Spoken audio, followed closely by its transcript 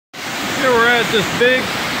Here we're at this big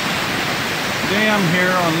dam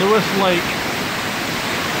here on Lewis Lake.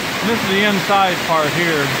 And this is the inside part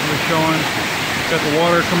here we're showing. Got the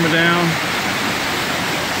water coming down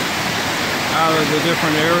out of the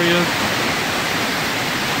different areas.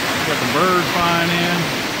 Got the birds flying in.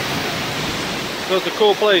 So it's a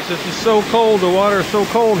cool place. This is so cold. The water is so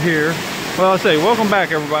cold here. Well, I say welcome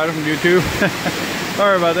back everybody from YouTube.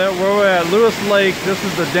 Sorry about that. We're at Lewis Lake. This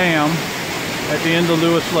is the dam at the end of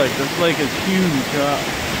Lewis Lake. This lake is huge.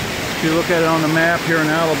 If you look at it on the map here in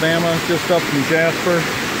Alabama, just up from Jasper.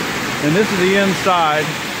 And this is the inside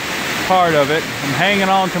part of it. I'm hanging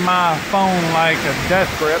on to my phone like a death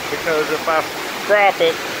grip because if I drop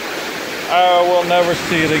it, I will never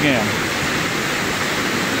see it again.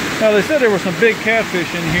 Now they said there were some big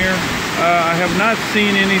catfish in here. I have not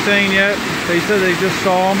seen anything yet. They said they just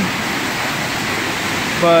saw them.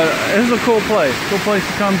 But this is a cool place to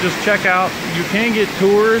come just check out. You can get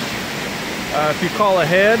tours if you call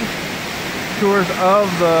ahead. Tours of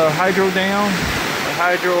the hydro dam, the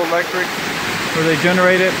hydroelectric, where they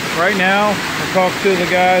generate it. Right now, I talked to the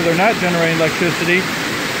guy, they're not generating electricity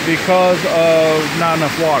because of not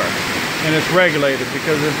enough water. And it's regulated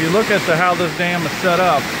because if you look at how this dam is set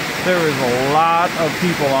up, there is a lot of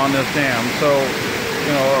people on this dam. So,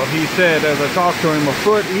 you know, he said as I talked to him, a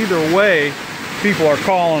foot either way, people are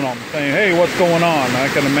calling them saying, hey, what's going on? I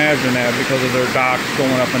can imagine that because of their docks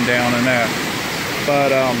going up and down and that. But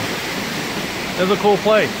it's a cool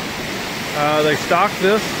place. They stock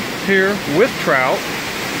this here with trout.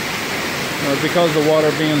 Because the water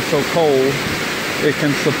being so cold, it can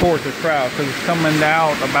support the trout because it's coming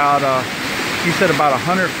out about, he said about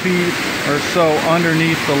 100 feet or so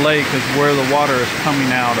underneath the lake is where the water is coming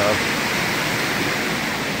out of.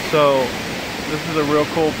 So this is a real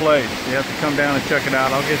cool place. You have to come down and check it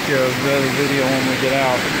out. I'll get you a video when we get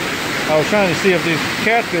out. I was trying to see if these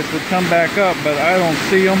catfish would come back up, but I don't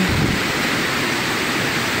see them.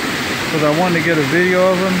 Because I wanted to get a video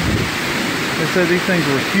of them. They said these things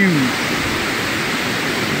were huge.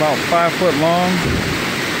 About 5 foot long.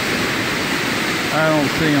 I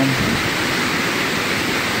don't see them.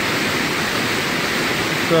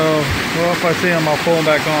 So, well, if I see them, I'll pull them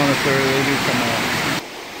back on if they do come out.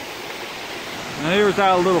 Now here's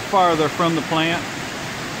out a little farther from the plant.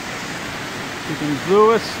 You can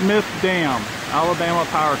Lewis Smith Dam, Alabama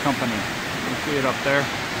Power Company. You can see it up there.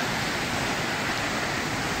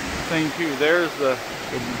 Same too. There's the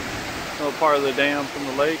little part of the dam from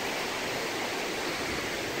the lake.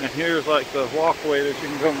 And here's like the walkway that you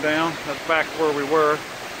can come down. That's back where we were.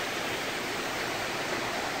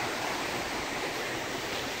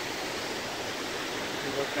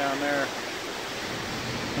 You look down there.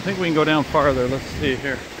 I think we can go down farther. Let's see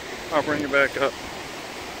here. I'll bring it back up.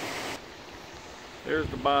 There's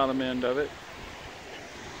the bottom end of it.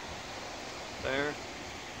 There.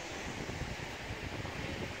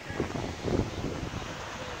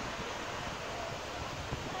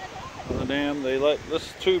 The dam, they let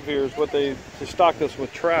this tube here is what they stock this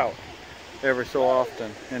with trout every so often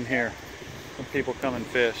in here when people come and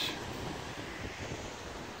fish.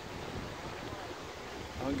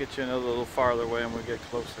 I'll get you another little farther away and we'll get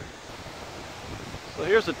closer. So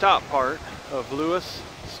here's the top part of Lewis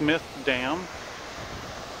Smith Dam.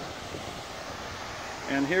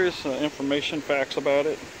 And here's some information, facts about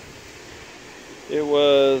it. It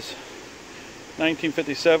was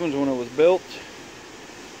 1957 when it was built.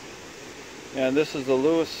 And this is the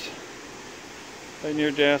Lewis, right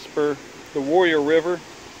near Jasper. The Warrior River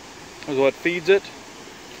is what feeds it.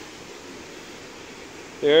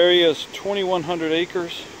 The area is 2,100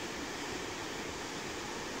 acres.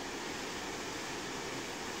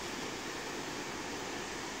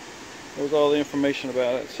 There's all the information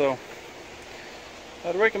about it. So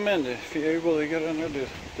I'd recommend it if you're able to get in there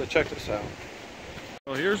to check this out.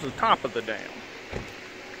 Well, here's the top of the dam.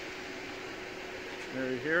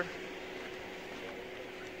 Right here.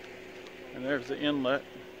 And there's the inlet.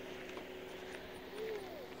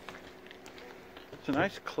 It's a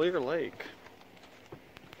nice clear lake.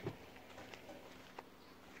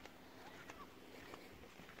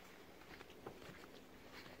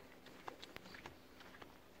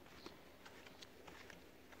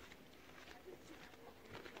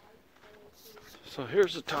 So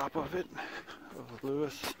here's the top of it, of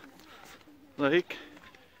Lewis Lake.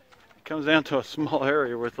 It comes down to a small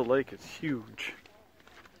area where the lake is huge.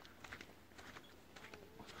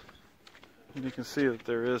 And you can see that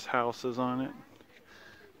there is houses on it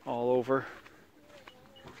all over.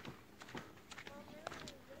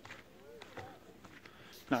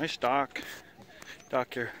 Nice dock.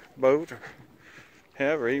 Dock your boat or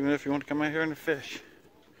however, even if you want to come out here and fish.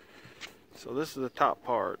 So this is the top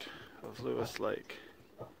part of Lewis Lake.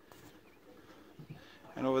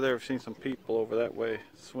 And over there, I've seen some people over that way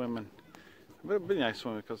swimming. But it'd be nice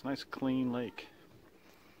swimming because it's a nice clean lake.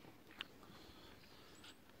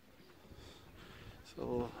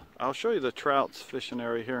 So I'll show you the trouts fishing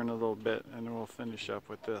area here in a little bit, and then we'll finish up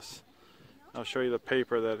with this. I'll show you the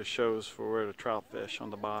paper that it shows for where the trout fish on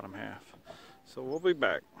the bottom half. So we'll be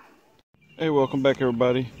back. Hey, welcome back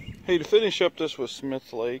everybody. Hey, to finish up this with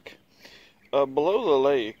Smith Lake, below the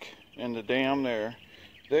lake in the dam there,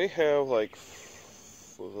 they have like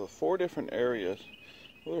 4 different areas.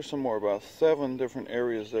 Well, there's some more, about 7 different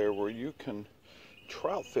areas there where you can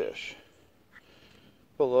trout fish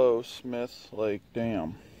below Smith Lake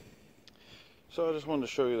Dam. So I just wanted to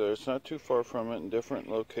show you there. It's not too far from it in different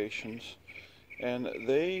locations, and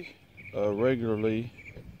they regularly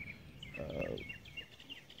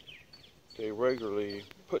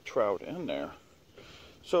put trout in there.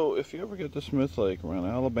 So if you ever get to Smith Lake around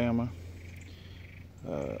Alabama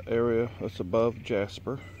area, that's above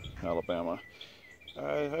Jasper, Alabama,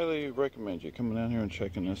 I highly recommend you coming down here and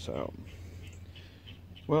checking this out.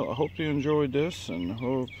 Well, I hope you enjoyed this, and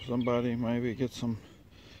hope somebody maybe gets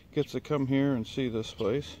to come here and see this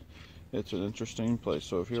place. It's an interesting place.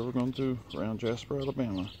 So if you're ever going through around Jasper,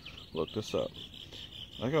 Alabama, look this up.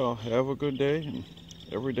 Like, I'll have a good day, and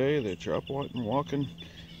every day that you're up and walking,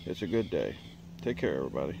 it's a good day. Take care,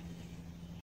 everybody.